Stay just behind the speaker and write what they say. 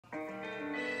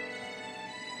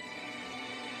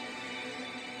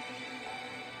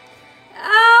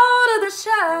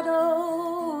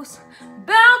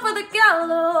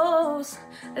gallows,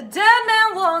 a dead man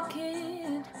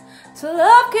walking, till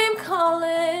love came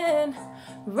calling.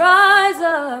 Rise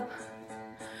up,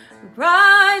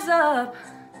 rise up.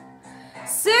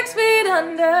 6 feet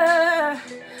under,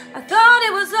 I thought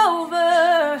it was over.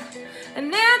 An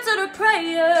answer to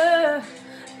prayer,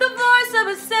 the voice of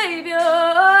a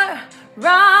savior.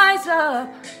 Rise up,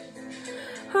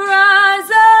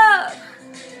 rise up.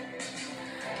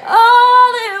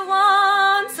 All at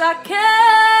once I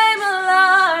came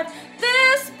alive.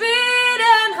 This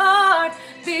beating heart,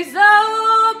 these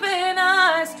open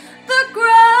eyes, the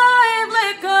grave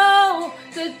let go.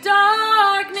 The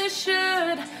darkness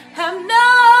should have known.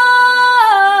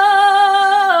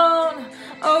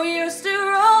 Oh, you're still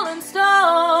rolling stones.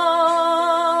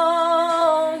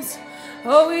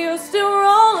 Oh, you're still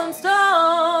rolling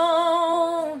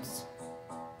stones.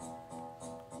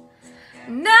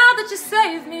 Now that you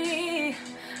saved me,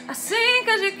 I sing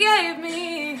 'cause you gave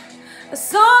me a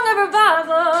song of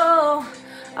revival.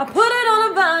 I put it on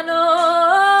a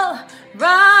vinyl.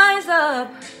 Rise up,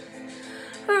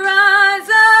 rise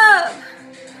up.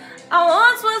 I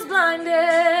once was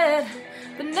blinded,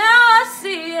 but now I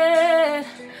see it.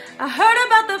 I heard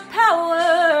about the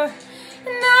power,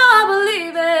 and now I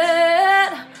believe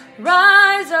it.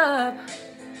 Rise up,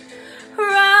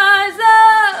 rise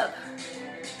up.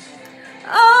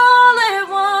 All at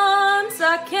once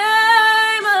I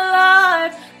came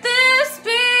alive. This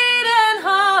beating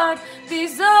heart,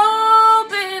 these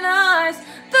open eyes,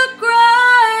 the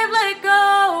grave let go.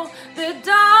 The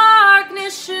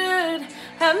darkness should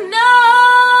have known.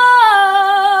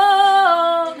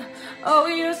 Oh,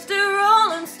 you're still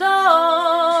rolling stones.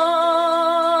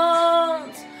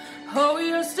 Oh,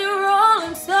 you're still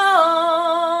rolling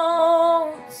stones.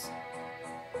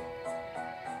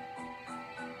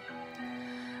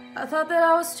 I thought that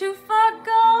I was too far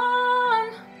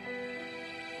gone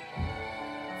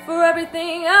for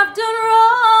everything I've done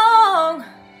wrong.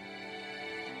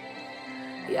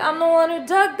 Yeah, I'm the one who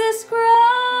dug this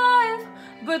grave,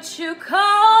 but you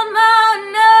called my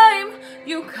name.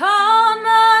 You called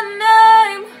my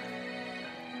name.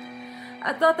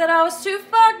 I thought that I was too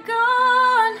far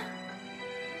gone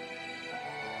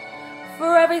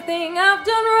for everything I've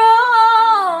done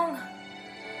wrong.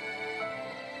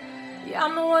 Yeah,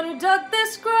 I'm the one who dug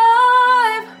this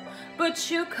grave, but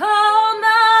you called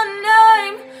my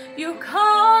name. You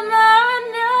called my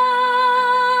name.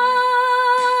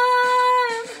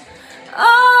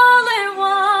 All at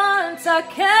once I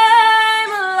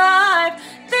came alive.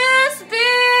 This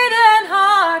beating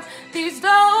heart, these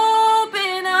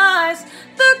open eyes,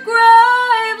 the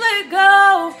grave let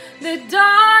go. The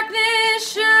darkness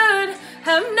should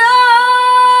have known.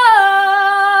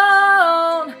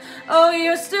 Oh,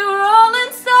 you're still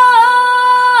rolling stones.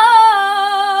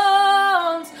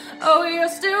 Oh,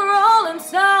 you're still rolling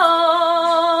stones.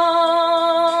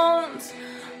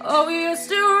 Oh, you're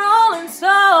still rolling stones.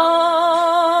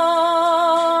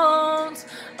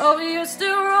 Oh, you're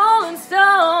still rolling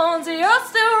stones. You're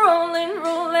still rolling,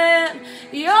 rolling.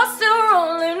 You're still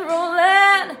rolling,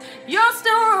 rolling. You're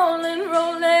still